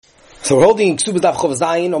So we're holding Kesubos daf Chav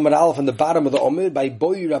Zayin Omer Aleph on the bottom of the Omer by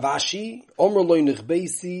Boy Ravashi Omer loy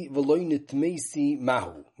nechbeisi v'loy nitmeisi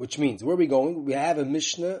mahu, which means where are we going? We have a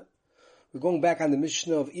Mishnah. We're going back on the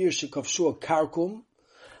Mishnah of Ir Shekavshu Karkum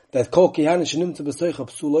that Kol Kihan Shenim to B'soich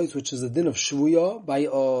Psulois, which is a din of Shvuya by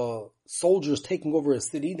soldiers taking over a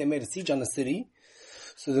city. They made a siege on the city.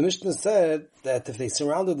 So the Mishnah said that if they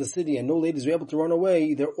surrounded the city and no ladies were able to run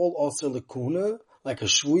away, they're all also lekuna, like a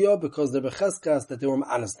Shvuya, because they're becheskas that they were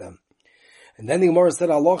ma'anas them. And then the Gemara said,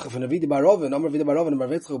 Allah, if an Avidi Barovin, Amar Avidi Barovin, Amar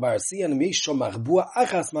Vetzchok Barasi, and Misho Machbua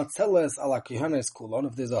Achas Matzeles ala Kihanes Kulon.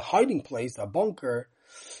 If there's a hiding place, a bunker,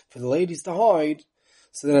 for the ladies to hide,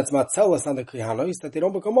 so then it's Matzeles on the Kihanos, that they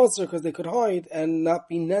don't become monster because they could hide and not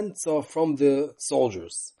be Nenza from the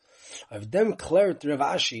soldiers. I've declared to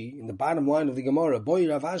Rav Ashi, in the bottom line of the Gemara, boy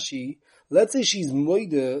Rav Ashi, let's say she's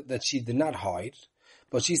moida that she did not hide,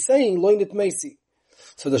 but she's saying, Loinit Mesi.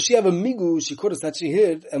 So does she have a migu? She could have said she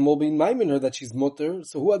hid, and will be miming her that she's mutter.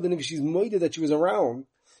 So who had if she's moida that she was around?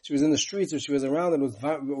 She was in the streets, or she was around, and it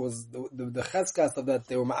was the cheskas of that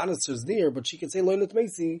they were ma'anisters there, but she could say loinit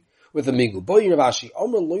meisi with a migu. Boy Rav Ashi,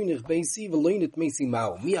 Omer loinit meisi v'loinit meisi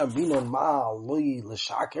mao. Mi avinon ma loy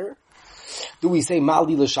l'shaker. Do we say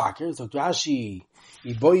maldi l'shaker? So Rashi,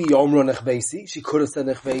 boy Omer nechbeisi. She could have said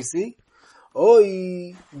nechbeisi.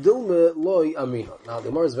 Oi dilme loy aminon. Now the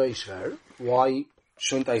Gemara is very shver. Why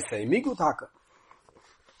shouldn't I say migu taka?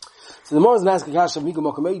 So the Gemara is asking kasha of migu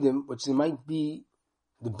mokamedim, which might be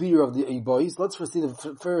the beer of the Ibois. Let's first see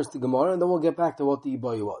the Gemara, and then we'll get back to what the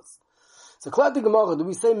Iboi was. So, Klat the Gemara, do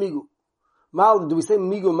we say migu? Do we say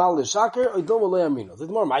migu mal l'shaker, or don't we amino? So the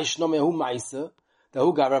Gemara, ma'ishno mehu ma'isa, the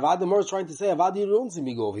who got Ravad, the Gemara is trying to say, Avad, you don't say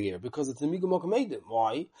migu over here, because it's a migu mokamedim.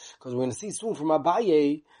 Why? Because we're going to see soon from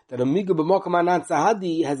Abaye, that a migu b'mokamanat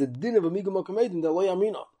sahadi has a din of a migu mokamedim, that lo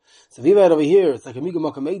amino. So if over here, it's like a migu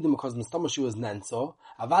mokamedim, because Mustamashi was nenso,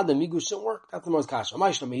 Avad, the migu shouldn't work. That's the Gemara's kasha.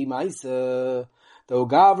 Ma'ishno mehu ma'isa, a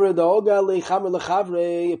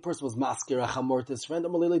person was masker a chamor to his friend.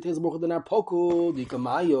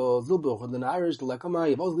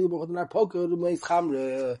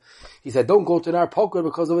 He said, don't go to Nar Poker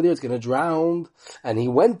because over there it's going to drown. And he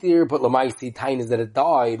went there, but Lamaisi Tain is that it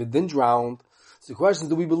died, it didn't drown. So the question is,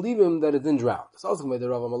 do we believe him that it didn't drown?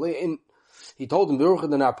 He told him,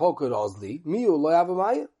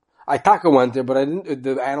 I taka went there, but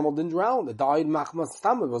the animal didn't drown. It died, machmas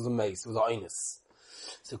stam, it was a mace, it was a inus.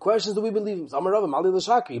 So the question is, do we believe him?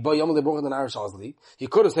 He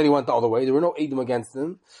could have said he went the other way. There were no Edom against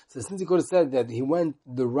him. So since he could have said that he went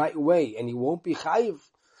the right way and he won't be chayiv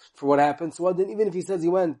for what happened, so then even if he says he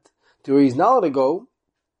went to where he's not allowed to go,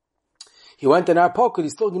 he went in our pocket,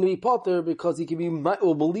 he's still going to be potter because he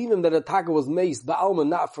will believe him that the taka was maced, ba'alma,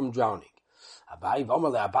 not from drowning.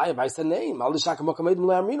 Abai said name.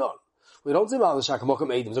 We don't say Malashak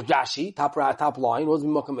Mokam Edim. So Rashi, top line, what does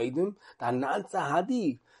Mokam Edim? The Anansa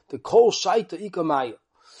Hadi, the Kol Shaita Ikamaya.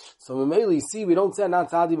 So we mainly see we don't say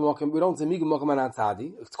Anansa Hadi, we don't say Migu Mokam Anansa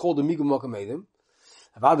Hadi. It's called the Migu Mokam Edim.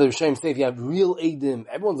 Avad Hashem say if you have real Edim,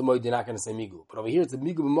 everyone's a moed, you're not going to say Migu. But over here it's a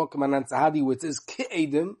Migu Mokam Anansa Hadi, which is Ki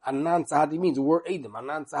Edim. Anansa Hadi means we're Edim.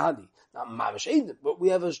 Anansa Hadi, not Mamish Edim, but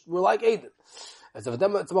we're like Edim. It's a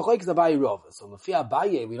machlokes Abaye Rov. So Lefi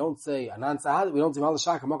Abaye, we don't say Anan Sahadi, we don't say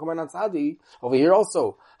Malashak Makom Anan Sahadi. Over here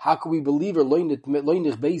also, how can we believe her loinit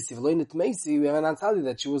beisi, loinit meisi? We have Anan Sahadi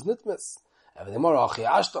that she was nitmis. Over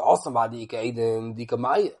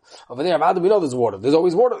there, we know there's water. There's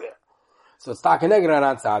always water there. So it's takeneger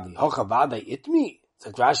Anan Sahadi. Hochavada itmi. It's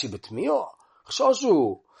like Rashi betmio.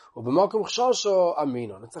 Chshoshu. Ubemakom chshoshu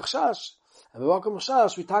aminon. It's a chshash. And bemakom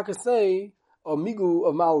chshash we take say a migu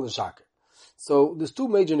of Malashak. So there's two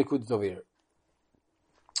major nekudas over here.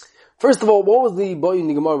 First of all, what was the boy in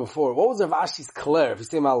the Gemara before? What was Rav Ashi's clear if you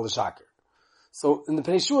say Mal L'Shaker? So in the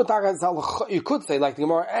Pnei Shua you could say like the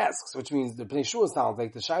Gemara asks, which means the Pnei Shua sounds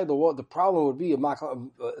like the Shayla. The problem would be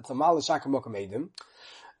it's a Mal L'Shaker Mokam Eidim,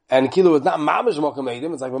 and Kilo is not Mamish Mokam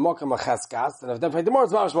Eidim. It's like Mokam Cheskas, and if the Gemara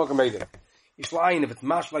is Mamish Mokam Eidim, Yishlayin if it's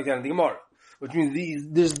Mash like that in the Gemara, which means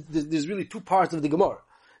there's really two parts of the Gemara.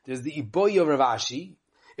 There's the Iboy of Rav Ashi,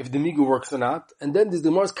 if the migu works or not, and then there's the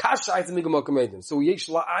Gemara's kasha, it's a migu mokamedim. So yesh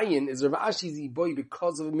la'ayin is Rav Ashi's boy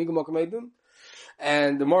because of a migu mokamedim,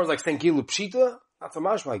 and the Gemara is like saying kilu pshita, not so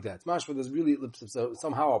much like that. It's much, but there's really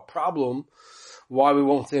somehow a problem why we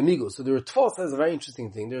won't say a migu. So the Ritva says a very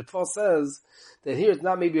interesting thing. The Ritva says that here it's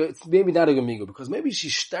maybe not a migu because maybe she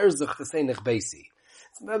shterzuch to say nechbeisi.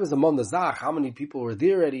 It's a mondazach. How many people were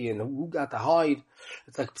there already and who got to hide?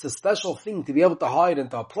 It's like it's a special thing to be able to hide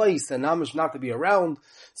into a place and namish not to be around.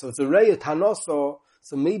 So it's a reya tanoso.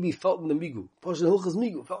 So maybe felt in the migu. Poshen hilchas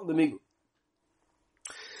migu felt in the migu.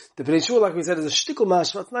 The Pnei Shua, like we said, is a shtickle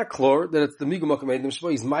mashma. It's not clear that it's the Migu Mokum Eidim.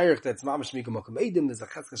 Shmo is Meirich, that's Mamash Migu Mokum Eidim. There's a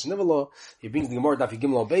Chatzka Shnevelo. He brings the Gemara Daf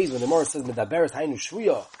Yigimel Beis, when the Gemara says, Medaberes Hainu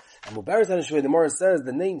Shvuya. And Mubaris Hainu Shvuya, the Gemara says,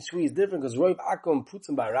 the name Shvuya is different, because Roiv Akom puts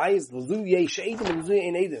him by Rais, L'zu Yesh Eidim, and L'zu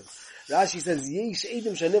Ein Eidim. Rashi says, Yesh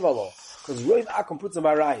Eidim Shenivalo. Because Roiv Akom puts him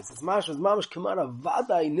by Rais. It's Mamash Kamara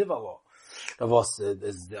Vadai Nivalo.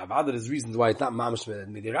 There's there's reasons why it's not mamash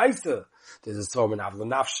midiraisa. There's a svar menavlo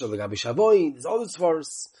nafsha legabi shavoy. There's other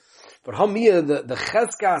svars, but hamia the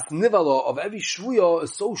cheskas nivala of every shvuya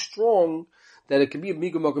is so strong that it can be a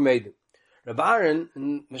migu mokum eidim. Rabbaran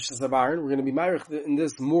and Mishnah Rabbaran, we're going to be married in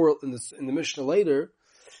this more in the Mishnah later,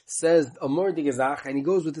 says a more digazach, and he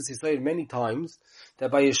goes with this. He said many times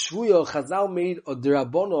that by a shvuya Chazal made a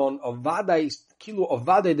derabonon of vadai kilo of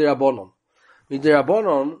vadai derabonon. With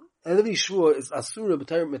derabonon. And every shvua is asura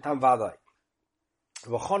b'tayim metam vadai.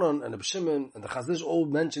 Vachanan and the B'Shimon and the Chazish all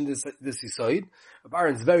mentioned this yisoid.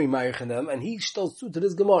 Aaron's very ma'ich in them, and he tells to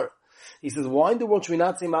this Gemara. He says, why in the world should we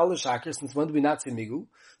not say Ma'al Shakir, since when do we not say Migu?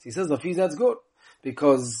 So he says, Lafiz, that's good.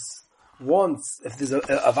 Because once, if there's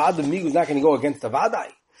a Vad of Migu is not going to go against a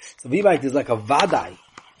Vadai. So Vivait is like a Vadai.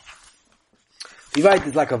 Vivait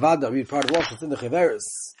is like a Vadai. Read part of Rosh Hashanah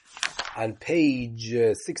Chiveris. On page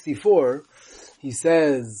 64, he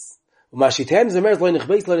says, "Mashitem zemer lo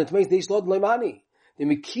nechbeis lo netmeis deish lo leimani." The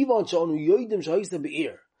mikivon shonu yoidim shaisa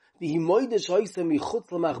beir. The himoide shaisa michutz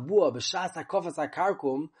lemachbua b'shas hakofas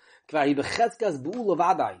hakarkum kvar hi becheskas bu'ul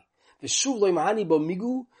avadai. V'shuv lo imahani bo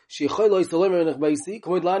migu sheichoi lo yisalomer lo nechbeisi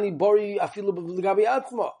komoid lani bori afilu b'gabi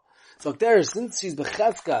atzma. So there, since she's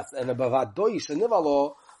becheskas and a bavad doish and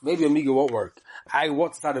nivalo, maybe a migu won't work.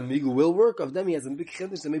 What's that a migu will work? Of them, he has a big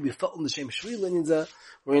chiddush that maybe felt in the same shri linyanza.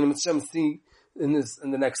 We're going to see in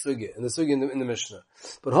the next sugya, in the Mishnah.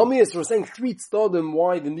 But Homias, we're saying three tzadim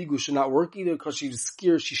why the migu should not work, either because she's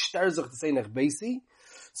scared, she starzach to say nechbeisi,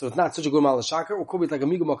 so it's not such a good malashakar, or could be like a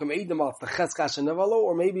migu makam eidim al tzacheskas and nevalo,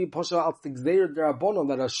 or maybe pasha al tzigzeir derabonon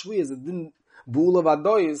that a shvi is a din bu'ul of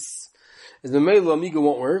adois, is the meilu a migu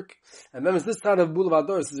won't work. And remember, this side of bu'ul of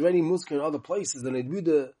adois is already muskar in other places. The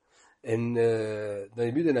Nebuda in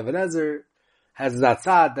Ebenezer has that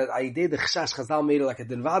tzad that Aidei the chashash chazal made it like a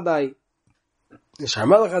din vadai. The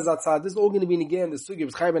Sharmelech has that side. This is all going to be again the sugi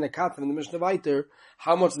of Chayben and Katz in the Mishnah Vayter.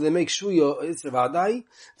 How much do they make shuya is vadai?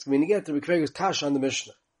 It's going to get to Rekreger's Kasha on the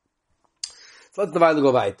Mishnah. So let's divide the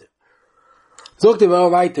go Vayter. Zog the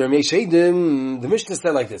Vayter. The Mishnah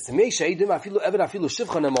said like this: afilu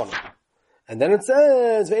shivcha nemona. And then it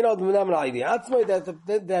says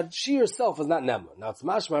that she herself is not nema. Now it's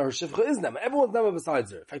mashma her shivcha is nema. Everyone's nema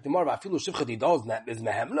besides her. In fact, the more afilu shivcha he does is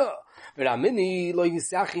mehemna. V'ramini lo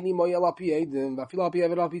yisachini mo yalapi edim. Afilu api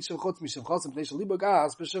ever api shivchotz mi shivchosam pnei shaliba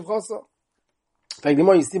gas b'shivchosa. In fact, the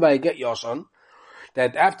more you see by a get yoshan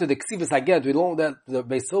that after the ksivas I get, we learn that the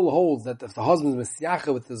Beisil holds that if the husband is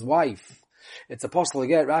mesiacha with his wife, it's a possible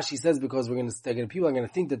get. Rashi says because people are going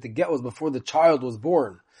to think that the get was before the child was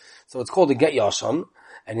born. So it's called a get yashan,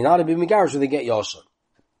 and you're not a b'migarish with a get yashan.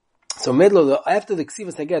 So after the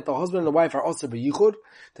ksivas I get, the husband and the wife are also b'yichud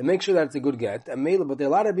to make sure that it's a good get, and but they're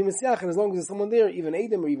allowed to be mesiach, and as long as there's someone there, even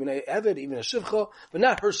Adam or even a Eved, even a shivcha, but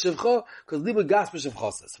not her shivcha, because liba gas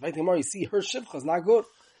b'shivchasa. So if I you see her shivcha is not good.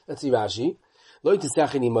 Let's see Rashi. Lo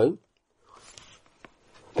yitziach inimay.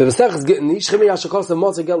 The Vesach is getting nish chimei yashakos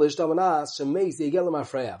motza gel ishtavanas shemeis yegel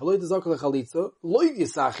mafreya. V'lo yitazok lechalitza lo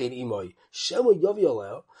yisachin imoy shemo yovi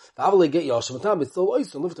oleo. V'avle get yashon v'tam b'tzol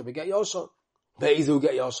oisun lift up get yashon. Be'izu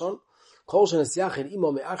get yashon. Kol shenesiachin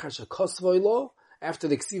imo me'achar shakos voilo. After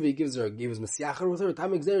the ksiva he gives mesiachar with her.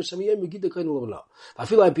 Tam exer shemiyem megida koin lovna.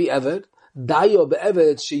 V'afil I be eved. Dayo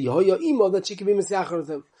be'eved sheyoya imo that she can be mesiachar with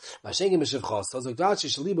him. V'ashengim b'shivchasa. So like that she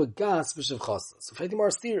shaliba gas b'shivchasa. So Feitim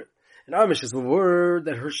are steer. In Amish is the word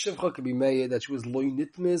that her shivcha could be made, that she was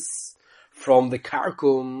loynitmis from the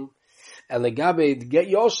karkum, and legabe to get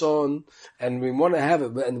yoshon, and we want to have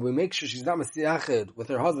it, and we make sure she's not mesiached with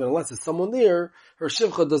her husband unless there's someone there. Her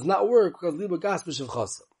shivcha does not work because liba gas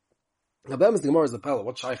b'shivchasa. Now, that is the Gemara's appellate.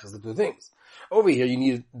 What shaykh is the two things? Over here, you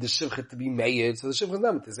need the shivcha to be made, so the shivcha is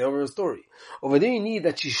not to say over a story. Over there, you need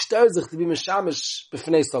that she shtarzich to be meshamish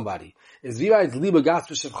b'fnei somebody. Is v'yayit liba gas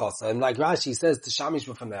b'shivchasa, and like Rashi says to shamish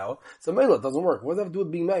b'fnei, so mela doesn't work. What does that have to do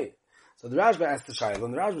with being made? So the Rashba asks the shayla,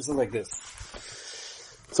 and the Rashba says like this.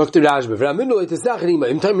 So to Rashba, v'raminu le'tesachrima,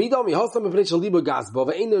 im tamidam yihosam b'fnei shal liba gas bo,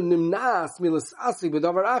 v'einu nimnas milas asli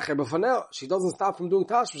b'davar acher b'fnei. She doesn't stop from doing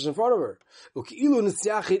tashmish in front of her. U'ki'ilu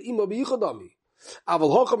nesiachid ima b'yichodami.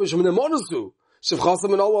 Aval hocha b'shem nemonasu.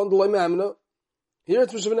 Shivchasam and all on the loy me'amna. Here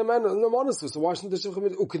it's b'shem nemonasu. So why shouldn't the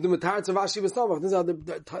shivchasam u'kid the matar tzavashi b'samach? This is how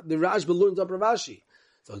the Rashba learns up Ravashi.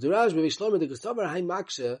 So the Rashba v'shloim the Gustavar hay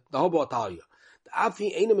makshe the hobo atalia.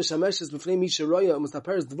 Afi eine mishameshes b'fnei misha roya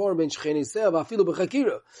mustaperes dvorim ben shcheni sev afilu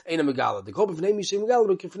b'chakira eine megala. The kol b'fnei misha megala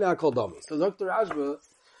b'kifnei akol dami. So Dr. Ashba,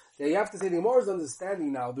 you have to say the Gemara's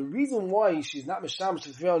understanding now. The reason why she's not mishamish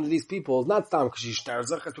to these people is not stam because she's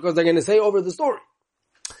shtarzach. It's because they're going to say over the story.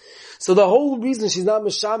 So the whole reason she's not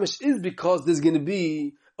mishamish is because there's going to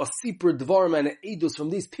be a seeper dvarim and an edus from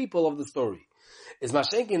these people of the story. Is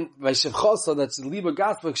mashenkin by shevchasa that's the liba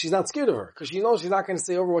gospel. She's not scared of her because she knows she's not going to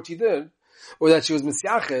say over what she did or that she was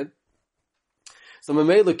misyached. So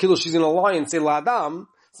Mamela Kilo, she's going to lie and say Ladam.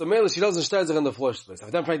 So Mamela, she doesn't shtarzach in the first place.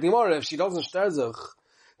 If she doesn't shtarzach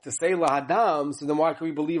to say Lahadam, so then why can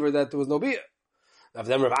we believe her that there was no bia? Now, if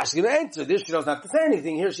then Rav Ashi can answer this, she doesn't have to say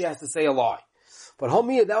anything. Here she has to say a lie. But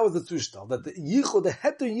Homiyah, that was the Tushtal, that the Yichud, the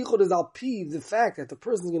Heter Yichud is Al-Pi, the fact that the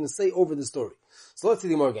person is going to say over the story. So let's see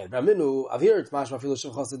the more again. V'aminu, Avir, it's Mashma Filu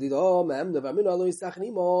Shem Chasadid, oh, Ma'amda, V'aminu Alo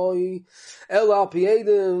Yisachni Moi, El Al-Pi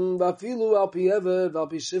Edim, V'afilu Al-Pi Eved,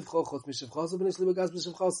 V'al-Pi Shivcha, Chos Mi Shivcha, V'nish Libagaz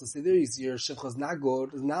B'Shivcha. See, there you see her, Shivcha is not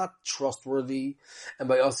good, is not trustworthy, and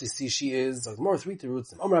by us you see she is, like more three to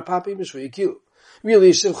roots. Omra Papi, Mishra Yikilu.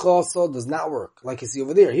 Really, Shivcha does not work, like you see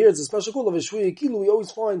over there. Here it's a special kula of Shvuya Kilu. We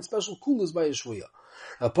always find special kulas by Shvuya.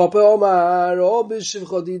 Papa Omar, oh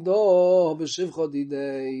b'shivcha dido, b'shivcha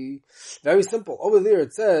didei. Very simple. Over there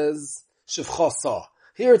it says Shivcha sa.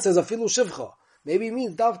 Here it says afilu Shivcha. Maybe it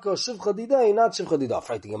means davka Shivcha didei, not Shivcha dida.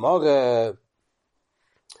 Fighting Gemara.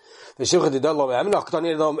 The Shivcha didei lo me'emnach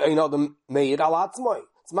ktani einadam meir al atzmai.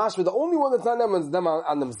 It's mashma the only one that's not them is them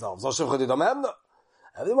on themselves. So Shivcha didei me'emnach.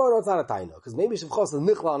 Every more it's not a taino, because maybe Shivchos is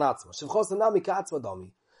nichla on atzma. Shivchos is nami ka'atzma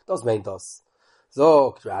dami. Das meint das.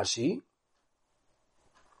 So, Rashi.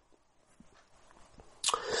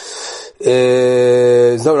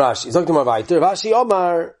 So Rashi. Sag mal weiter. Rashi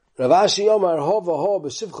Omar, hova ho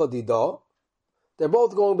b'shivcha dida. They're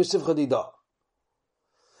both going b'shivcha dida.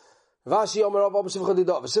 Rashi Omar hova b'shivcha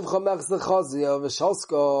dida. B'shivcha mechz l'chazia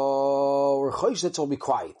v'shalska. We're choish that she'll be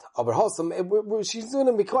quiet. Aber Hossam, she's going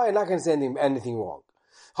to be quiet, not going to say anything wrong.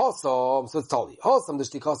 Hossam, so it's totally. Hossam, the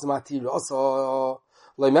shtikasa matira. Also,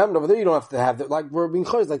 like, over there you don't have to have that, like we're being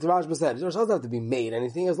choish, like the Rashba said. She doesn't have to be made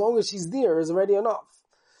anything. As long as she's there is already enough.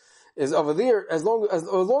 Is over there, as long as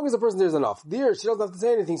the person there is enough. There, she doesn't have to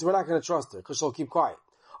say anything, so we're not going to trust her, because she'll keep quiet.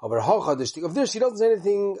 Over there, she doesn't say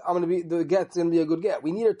anything, the get's going to be a good get.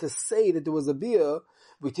 We need her to say that there was a bia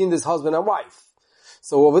between this husband and wife.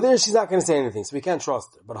 So over there, she's not going to say anything, so we can't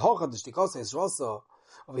trust her. But is also,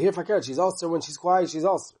 over here, Fakir, she's also, when she's quiet, she's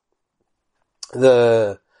also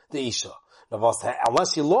the Isha.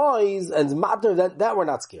 Unless she lies and matter, that we're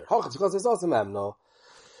not scared. Because it's also no.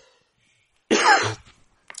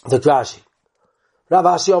 The Rashi. Rav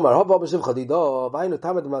Ashi Omar, hova b'shivcha dida, v'aynu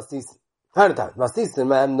tamed mastis. V'aynu tamed mastis,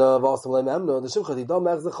 ma'amna, v'asam le ma'amna, the shivcha dida,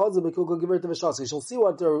 ma'ach zechadze b'kukul gvirta v'shas. She'll see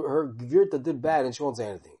what her gvirta did bad and she won't say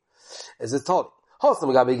anything. Is it taught?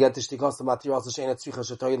 Hosam gabi get to shtikasa matir also she'ena tzricha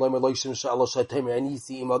shetoy loimer loishim she'alo shetemer and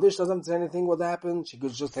yisi ima. This doesn't say anything what happened. She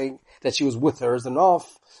could just say that she was with her is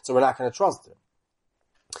enough, so we're not going to trust her.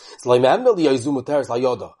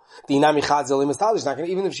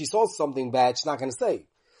 Even if she saw something bad, she's not going to say.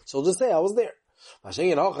 She'll just say, I was there.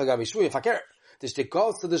 The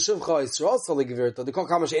shtikos to the shivcha is also the gewirta. The kol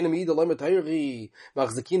kamash enemy the loimer tayri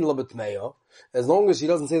machzakin lo betmeya. As long as she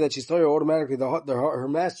doesn't say that she's tired, automatically her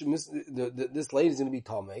master, this lady is going to be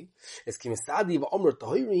tamei. It's kimisadi v'omer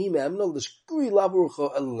tahiri me'amnal l'shkuri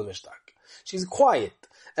laburcha el l'mishtak. She's quiet,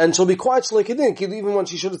 and she'll be quiet like it didn't, even when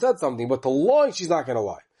she should have said something. But to lie, she's not going to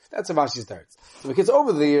lie. That's how she starts. So because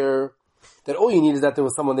over there, that all you need is that there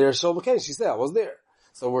was someone there. So okay, she said I was there.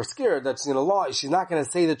 So we're scared that she's going to lie. She's not going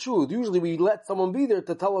to say the truth. Usually we let someone be there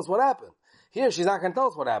to tell us what happened. Here, she's not going to tell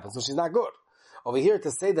us what happened, so she's not good. Over here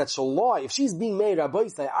to say that she'll lie. If she's being made, Rabbi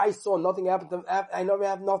say, I saw nothing happen to I never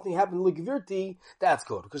have nothing happen to Likvirti, that's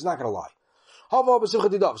good, because she's not going to lie.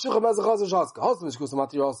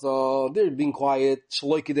 They're being quiet.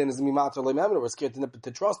 We're scared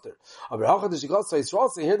to trust her.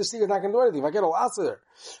 Here the secret's not going to do anything. If I get all ask her,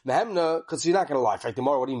 because she's not going to lie.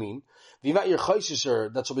 Tomorrow, what do you mean?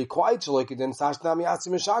 That she'll be quiet.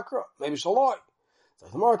 Maybe she'll lie.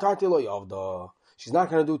 She's not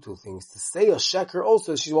going to do two things. To say a sheker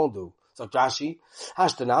also she won't do. So Rashi,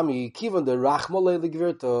 Hashtanami, Kivan the Rachmole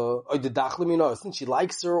Ligvirta, or the Dachlimino, since she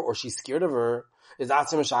likes her or she's scared of her, is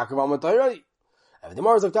Asim Shakar Mamatayri. If the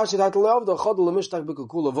Mars of Tashi title of the Chodel Mishtak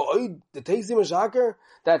Bikukula, Void, the Tasty Mashakar,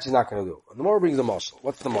 that she's not going to do. And the more brings the mashal.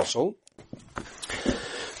 What's the mashal?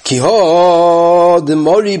 Kiho, the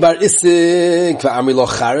Mori Bar Isik, Amilo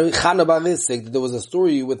Chana Bar Isik. There was a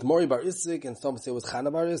story with Mori Bar Isik, and some say it was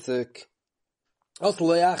Chana Bar Isik. Also,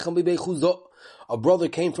 A brother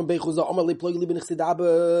came from Beichuza.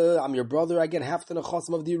 I'm your brother. I get half the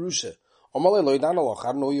nechasim of the Yerusha. I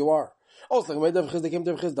don't know who you are. Also, they came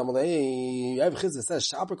to Chisda. Says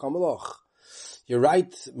Shaper Kamalach. You're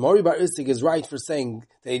right. Mori Bar Istig is right for saying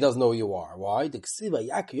that he doesn't know who you are. Why? The Ksiva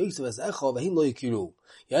Yaakov Yosef as Echo v'hin lo yikiru.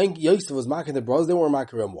 Yosef was marking the brothers. They weren't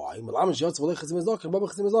marking him. Why? What's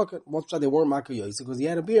they weren't marking Yosef because he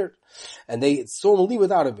had a beard, and they saw him leave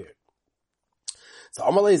without a beard. So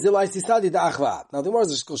Amalei Zilai Sisadi Da'achvat. Now the Gemara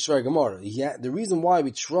is called Shver Gemara. The reason why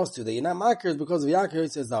we trust you that you're not marker is because of Yaakov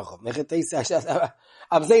Yosef Zachov.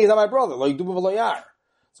 I'm saying he's not my brother. Like Duba V'Loyar.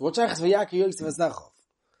 So what Shachas v'Yaakov Yosef Zachov?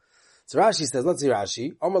 So Rashi says, let's see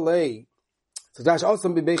Rashi. Amalei. So Dash also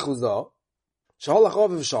be Beichuza. Shahalach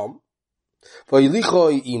Aviv Sham.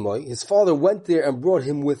 V'Yilichoi Imoy. His father went there and brought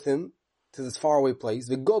him with him to this faraway place.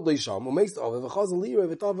 V'Godlei Sham. U'meist Aviv. V'Chazal Liroi.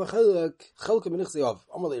 V'Tav V'Chelek. Chelke B'Nichsi Aviv.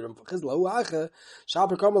 Amalei Ram Chizla Hu Ache.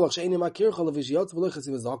 Shaper Kamalach She'eni Makir Chalav V'Shiyot V'Loi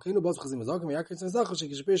Chasim Zaken. U'Baz Chasim Zaken. V'Yaakov Chasim Zaken.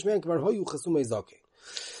 She'Kishpir Shmein Kvar Hoyu Chasumei Zaken.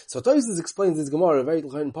 So Tosis explains this Gemara very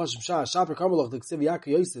in Pashim Shah. Shaper Kamalach the Ksiv Yaakov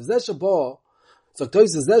Yosef. Zeh Shabbat. So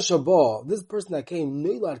Tosis Zeh Shabbat. This person that came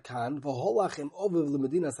Neilad Khan V'Holachim Oviv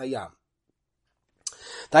L'Medina Sayam.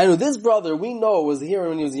 This brother we know was here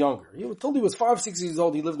when he was younger. He was told he was 5-6 years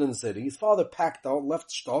old. He lived in the city. His father packed out, left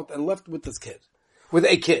Stott, and left with a kid. With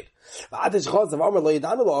a kid. It's the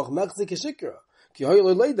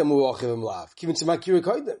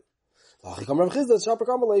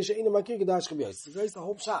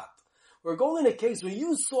whole shot. We're going in a case where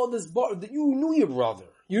you saw this bar, that you knew your brother.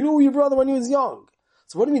 You knew your brother when he was young.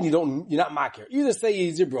 So what do you mean you're not makir? Either say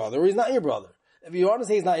he's your brother or he's not your brother. If you want to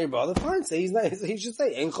say he's not your brother, fine, say he's not. He should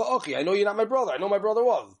say, I know you're not my brother. I know my brother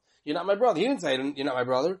was. You're not my brother. He didn't say you're not my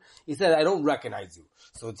brother. He said, I don't recognize you.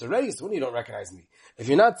 So it's a race when you don't recognize me. If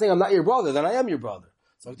you're not saying I'm not your brother, then I am your brother.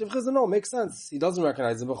 So no, makes sense. He doesn't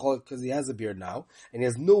recognize him because he has a beard now, and he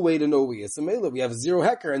has no way to know who he is. So we have zero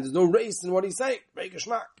hecker, and there's no race in what he's saying. Make a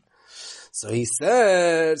schmack. So he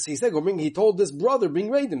said, he told this brother, bring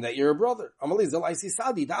Radim, that you're a brother.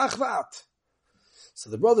 So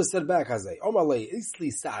the brother said back, I have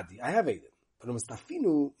Adim.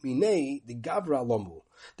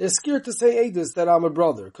 They're scared to say Adis that I'm a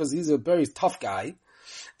brother, because he's a very tough guy.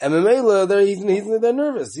 And Memela, they're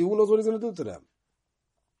nervous. Who knows what he's going to do to them?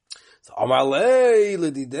 So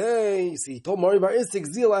he told Mari Bar Isik,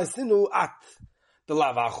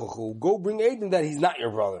 go bring Adim that he's not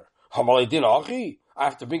your brother. I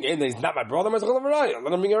have to bring Adim that he's not my brother. Let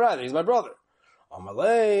him bring a he's my brother.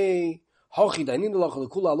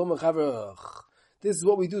 This is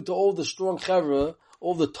what we do to all the strong chevra,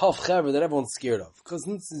 all the tough chevra that everyone's scared of. Because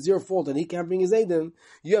since it's your fault and he can't bring his Adim,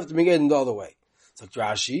 you have to bring Adim the other way. It's like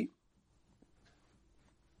Rashi.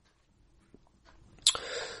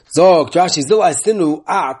 Zog, Rashi, Zilai Sinu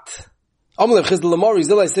At. Amalev Chizdel Lamori,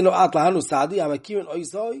 Zilai Sinu At Lahanu Sadi, Amakirin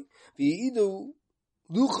Oisoi, V'iidu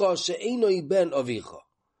Lucha She'enoi Ben Avicha.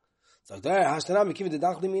 It's like there, Hashtanam Mekiv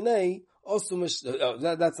Dedach Liminei,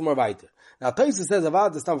 that's more weiter. Now Tosis says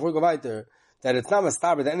about this time before we go weiter that it's not a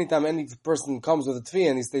stabber that anytime any person comes with a tefillah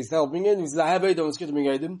and he says, bring Adim, he says, I have Adim, I'm scared to bring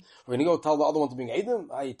Adim. We're going to go tell the other one to bring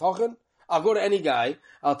Adim. Are you talking? I'll go to any guy,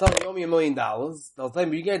 I'll tell him, you owe me $1 million. They'll tell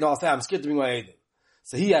me, bring Adim, I'll say, I'm scared to bring my Adim.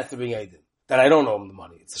 So he has to bring Adim. That I don't owe him the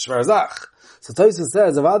money. It's a shver zach. So Tosis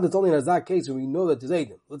says, Avad, it's only in a zach case when we know that there's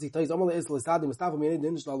Adim. Let's see, Tosis, Amal Isla Sadim, Mustafa Mi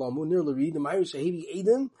Adim, Nish Lalamu, Nir Larid, the Irish Shahibi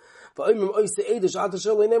Adim, Va'imim Oise Adish,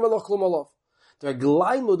 Atashel, Leinem Aloch Klum Alof. They're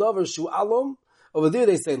Glaim Mudavar Shu Alom. Over there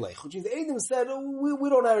they say Lech, which means Adim said, we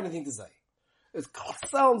don't have anything to say. It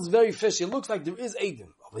sounds very fishy. It looks like there is Adim.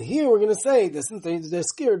 Over here we're going to say that since they're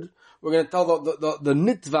scared, we're going to tell the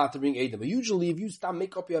nitva to bring Adim. But usually if you stop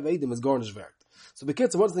make up you have Adim, it's garnish vert. So the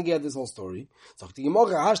kids, what's the get this whole story? So the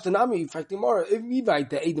Gemara, Hashtanami, in fact, the Gemara, if we write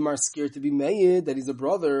that Adim are scared to be made, that he's a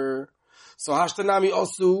brother. So Hashtanami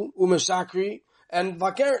Osu, Umeshakri, and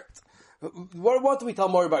Vakert. What do we tell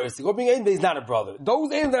Mori Bar Yossi? Go bring Adim that he's not a brother.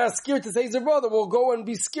 Those Adim that are scared to say he's a brother will go and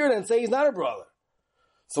be scared and say he's not a brother.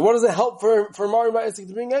 So what does it help for Mori Bar Yossi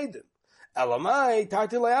to bring Adim? Elamai,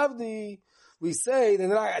 Tati Le'avdi, we say that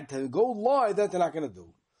they're not, to go lie, that they're not going to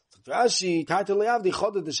do. So Rashi, Tati Le'avdi,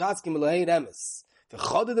 Choded the Shatskim Le'heid Emes. The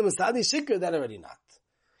Choded the Masadi Shikr, that already not.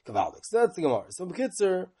 Kavaldik. So that's the Gemara. So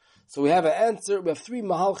Bekitzer, so we have an answer. We have 3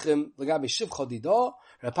 Mahalchim, Lagabi Shiv Chodidah.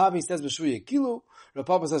 Rapapi says B'Shvuya Kilu.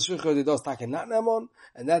 Rapapa says Shiv Chodidah is taken not Namon.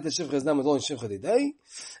 And that the Shiv Chodidah is only Shiv Chodidah.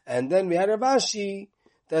 And then we had Ravashi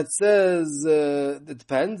that says, it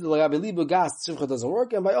depends. Lagabi Libu Gas, Shivcha doesn't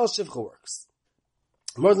work. And by all Shivcha works.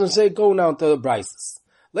 Muslim say, go now to the Brises.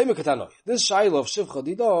 Lema Katanoy. This Shaila of Shiv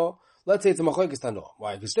Chodidah, let's say it's a Machoikis Tanoah.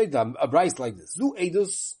 Why? Because take a Brise like this. Zu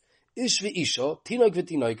Edus Ish v'isha, tinoik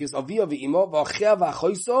v'tinoikis, avia v'ima, v'achia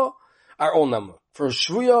v'achoisa, are all nama. For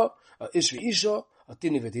shvuya, ish v'isha,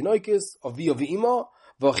 tinoik v'tinoikis, avia v'ima,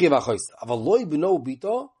 v'achia v'achoisa. Aval loy b'no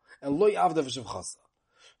bita, and loy avda v'shevchasa.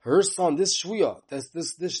 Her son, this shvuya,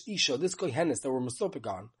 this isha, this kohenes that we're misopik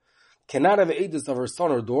on, cannot have an edus of her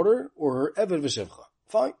son or daughter, or her eved v'shevcha.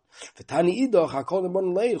 Fine. V'tani idach, hakol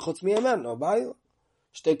nebon leid, chutz mi'amen, no b'ayla.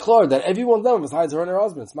 Stay clear that everyone's nema besides her and her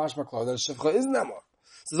husband. It's mashma clear that shevcha is nema.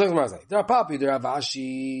 So the Gemara says, there are papi, there are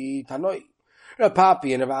vashi, tanoi. There are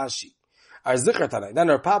papi and vashi. Are zikr tanoi. Then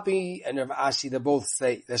there are papi and vashi, they both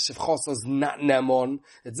say that shevcha is not nemon.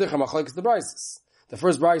 It's zikr machlokes is the brises. The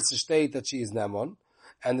first brise state that she is nemon.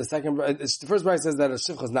 And the first brise says that a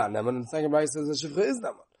shivcha is not neman, and the second brise says that shivcha is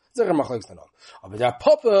neman. Zechar machlokes tanon. But there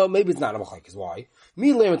papa, maybe it's not a machlokes. Why?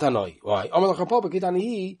 Mi leim tanoi. Why? Amalach papa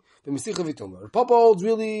kitani b'misicha v'tumah. Papa holds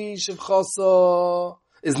really shivcha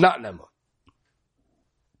is not neman.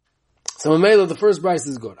 So Mamela, the first brise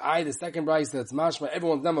is good. The second brise that's mashma,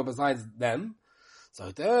 everyone's neman besides them.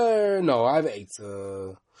 So there, no, I have eight.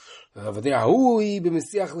 Over there, hui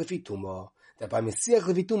b'misiach lefitumah. That by Mesiach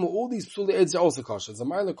Levituma, all these psuli eds are also kosher. The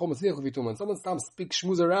Ma'ila called Mesiach Levituma, and someone stops speak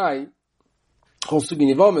shmuzarai, whole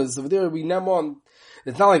sugi nivamas, over there we name on,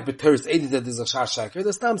 it's not like B'teris Edith that there's a shashakir,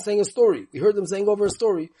 they're stam saying a story. We heard them saying over a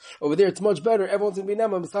story. Over there it's much better, everyone's going to be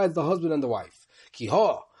nema besides the husband and the wife. Ki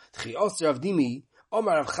ha, Tchi Oster Avdimi,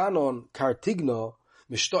 Omar Rav Chanon, Kartigno,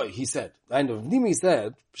 Mishtoi, he said, and Rav Dimi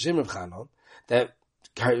said, B'Shem Rav Chanon, that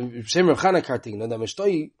B'Shem Rav Chanon Kartigno, that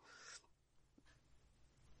Mishtoi,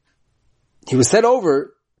 he was set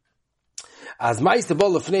over as Ma'isa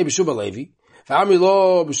Bol Lefnei B'Shuva Levi. V'amri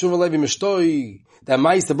lo B'Shuva Levi Mishtoi that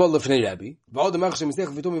Ma'isa Bol Lefnei Rabbi. V'od Amach Shem Misech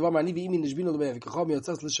V'Tum Yivam Ani V'Imi Nishbinu L'Bei V'Kachom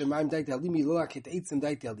Yotzas L'Shemayim Daiti Aldimi Lo Lak Et Eitzim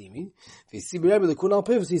Daiti Aldimi V'Yisi B'Rebbe L'Kun Al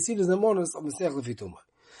Piv V'Yisi L'Zemonos of Misech L'Fitum.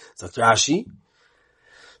 Sagt Rashi,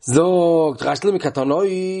 Zog Trashlim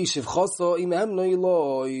Katanoi Shivchoso Imehem Noi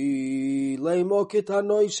Loi Leimo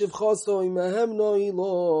Ketanoi Shivchoso Imehem Noi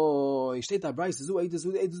Loi Steht da Bryce Zu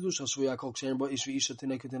Eidezu Shal Shvuya Kol Kshem Bo Ishvi Isha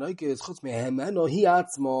Teneke Teneke Is Chutz Mehem No Hi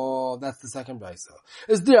Atzmo. That's the second Bryce.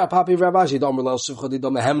 Is there a Papi Ravashi Dom Relel Shivchodi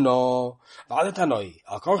Dom Mehem No V'Adet Hanoi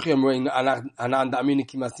Al Korchim Ring Anan Da'amini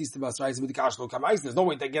Ki Masiste Bas Bryce With the Kashlo Kamais. There's no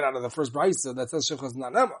way to get out of the first Bryce that says Shivchos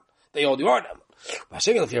not Neman. They all are Neman. But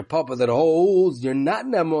if you're papa that holds, you're not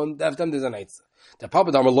Nemon, that time there's an eitzah. The papa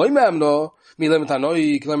that loy memno, mi lemet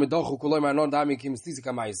hanoi, kilem dochu, kuloy manon, dami kim stisi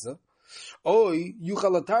kamaisa. Oy,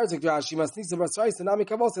 yuchal atarzik Rashi, masnisa basrais, and ami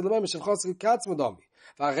kavos, elemem shevchos Katz madami.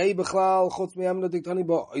 V'arei bechlal chutz me'emno diktani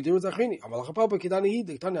bo, oidiru zachrini. Amalach papa kitani hi,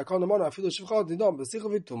 diktani akon nemon, afilu shevchos didom, besicha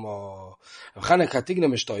v'tumo. Rav Chana kartigna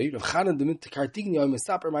mishtoi, Rav Chana demit kartigni oy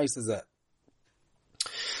mesaper maisa zeh.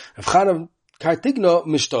 Rav Chana Kartigno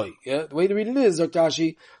mishtoi. Yeah, the way to read it is,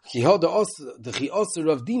 Rashi, he held the chiosser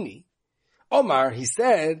of Dimi. Omar, he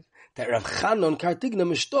said that Rav Chanon Kartigno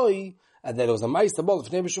mishtoi, and that it was a ma'isa bol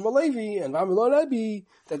of Neighbor Shuvah Levi, and V'amilon Levi,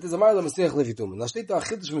 that there's a ma'ila Mesiach Levituma. Now, state the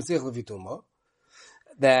Achiddush Mesiach Levituma,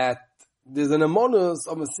 that there's an amonus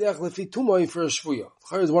of Mesiach Levituma for a shvuya.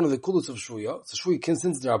 Chayr is one of the coolest of shvuya. It's a shvuya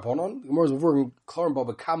since the Rabbanon. The Gemara is working Klarim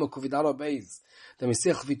Baba Kama Kuvidara Beis. The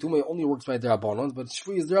Mesiach Levituma only works by the Rabbanon, but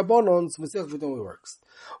shvuya is the Rabbanon, so Mesiach Levituma works.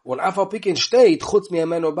 When Afal Pikin state Chutz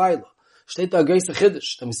Mi'amen or Baila, state the Agreis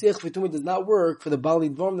Chiddush. The Mesiach Levituma does not work for the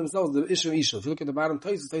Bali Dvorm themselves, the Isha Isha. If you look at the bottom,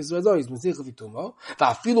 Taisus Razor is Mesiach Levituma.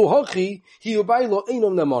 Va'afilu Hochi, Hi Ubailo,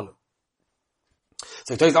 Einom Nemonim.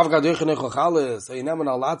 So Taisus Avgad Yochen Echochales, so you nemen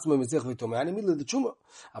al Atzma Mesiach Levituma, and immediately the Chuma.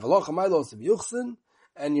 Avaloch Hamaylo Seb Yuchsin,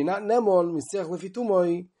 and you're not Nemon Mesiach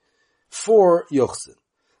Levituma for Yuchsin.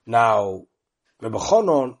 Now, Rebbe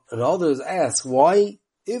Chonon and others ask, why,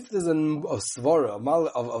 if there's a svara,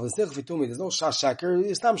 of a Mesiach Levituma, there's no shashakir,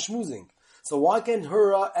 it's not shmuzing. So why can't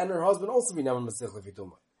her and her husband also be Nemon Mesiach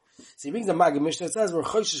Levituma? So he brings a Maggid Mishnah that says we're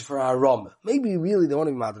choishish for haram. Maybe really they want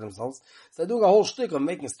to be mad at themselves. So they're doing a whole shtick of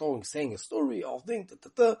making a story, saying a story, all thing,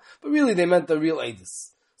 but really they meant the real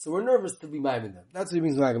Edis. So we're nervous to be mad with them. That's what he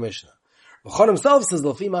brings the Maggid Mishnah. B'chon himself says,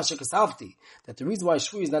 L'fi Masha Kasavti, that the reason why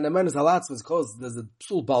Shvuy is not Nemenes Halatz was because there's a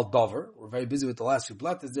Psul Bal Dover. We're very busy with the last few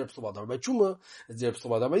blatt. Is there a Psul Bal Dover by Chuma? Is there a Psul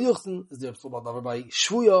Bal Dover by Yuchsin? Is there a Psul Bal Dover by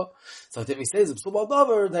Shvuya? So if he says a Psul Bal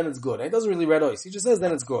Dover, then it's good. He doesn't really read ois. He just says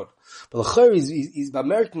then it's good. But L'chor, he's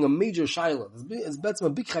American a major Shaila. It's better a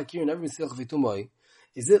big Chakir in every Mesiach Levituma.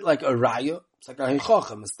 Is it like a Raya? It's like a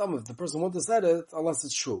Hichachim. It's some if the person wants to say it, unless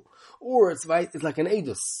it's true. Or it's like an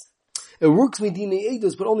Eidos. It works with Dini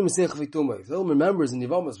Eidos, but only Mesiach Levituma. If anyone remembers in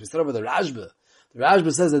Yevamos, we started with the Rashba. The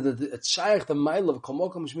Rashba says that it's Shaykh the Ma'il of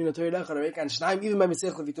Komokam Shmina Torah Lecha Reika and Shnaim even by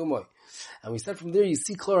Mesiach Levituma. And we start from there, you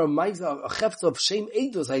see Clara Ma'isa, a Chefta of Shem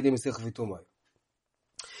Eidos, Haidei Mesiach Levituma.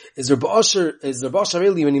 Is Rabbi Asher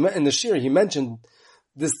really, when he met in the shiur, he mentioned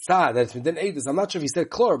this tzad, that it's within Eidus. I'm not sure if he said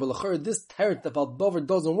klor, but l'chor, this teretz that Baldover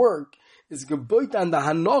doesn't work, is geboit on the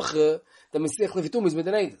hanoche, the Mesiach Levitum is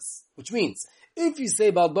within Eidus. Which means, if you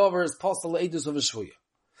say Baldover is postal Eidus of a shvuya,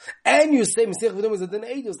 and you say Mesiach Levitum is within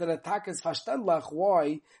Eidus, then attack is verstandlich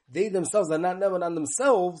why they themselves are not knowing on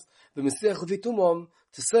themselves, the Mesiach Levitum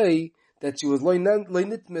to say that she was loy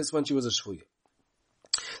nitmis when she was a shvuya.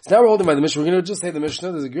 So now we're holding by the Mishnah. We're going to just say the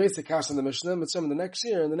Mishnah. There's a great sekash in the Mishnah. Mitzvah in the next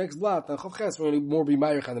year, in the next blatt, and Chav Ches, we're going to more be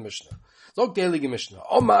Meirich on the Mishnah. So, daily Mishnah.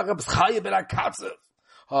 Omar b'schaya ben ha-Katz.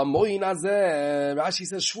 Ha-moyin hazeh. Rashi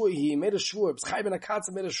says shvuah. He made a shvuah. B'schaya ben ha-Katz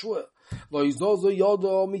made a shvuah. Lo yizozo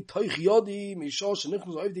yodo mitoich yodi mishol shenichnu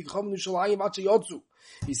zoivdi k'chom n'Yushalayim atche yotzu.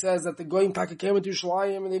 He says that the Goyim Taka came into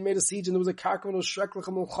Yerushalayim and they made a siege and there was a karka and a shrek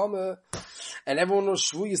l'chem l'chome and everyone was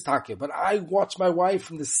shvuyis Taka. But I watched my wife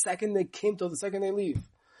from the second they came till the second they leave.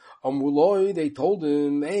 They told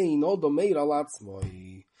him, hey, no, the maid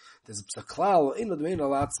alatzmoi. There's a klal, in the maid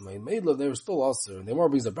alatzmoi. Maid love, they were still usher. And they were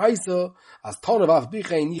being a brisa, as ton of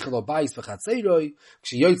afbicha, and yichel bais v'chatzeiroi,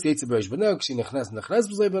 k'shi yoytz yetze b'reish b'neo, k'shi nechnes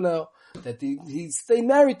b'zei b'neo. That he stayed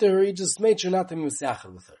married to her, he just made sure not to be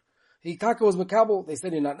misachar with her. He taka was makabel, they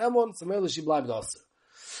said you're not nemon, so merely she bleibt usher.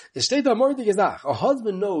 It steht da mordig gezach, a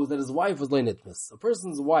husband knows that his wife was leinitmis. A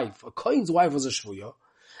person's wife, a kohen's wife was a shvuya.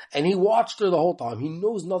 And he watched her the whole time. He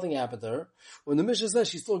knows nothing happened to her. When the Mishnah says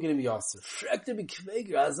she's still going to be yasser.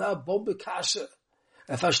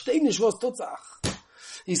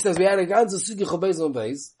 He says we had a ganze sugi chobeis on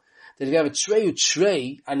beis that if you have a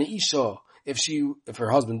tray and an isha, if her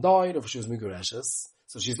husband died or if she was migureshes,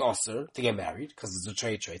 so she's osser to get married because it's a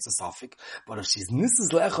tray, it's a suffix. But if she's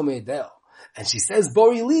nisas lecha meidel and she says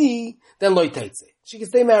bori li, then loy teitze. She can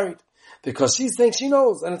stay married. Because she thinks she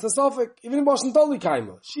knows, and it's a suffix. Even in Boston Toli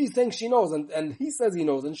Kaima, she thinks she knows, and he says he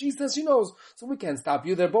knows, and she says she knows. So we can't stop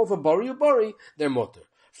you. They're both a bari, they're mutter.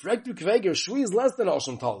 Frektu Kveger, Shvi is less than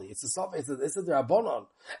Osham Tali. It's a suffix, it's a Rabbanon.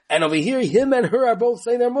 And over here, him and her are both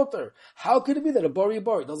saying they're mutter. How could it be that a bari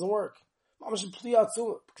doesn't work?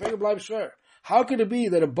 How could it be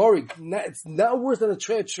that a bari, it's not worse than a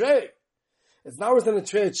tray? It's not worse than a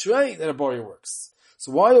tray that a bari works.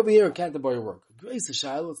 So why over here can't the bari work? Grace the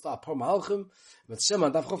Shai, let's start Par Malchim, with Shema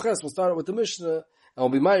and Daf Chav Ches, we'll start with the Mishnah, and we'll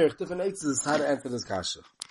be Meirich different eights how to answer this kasha.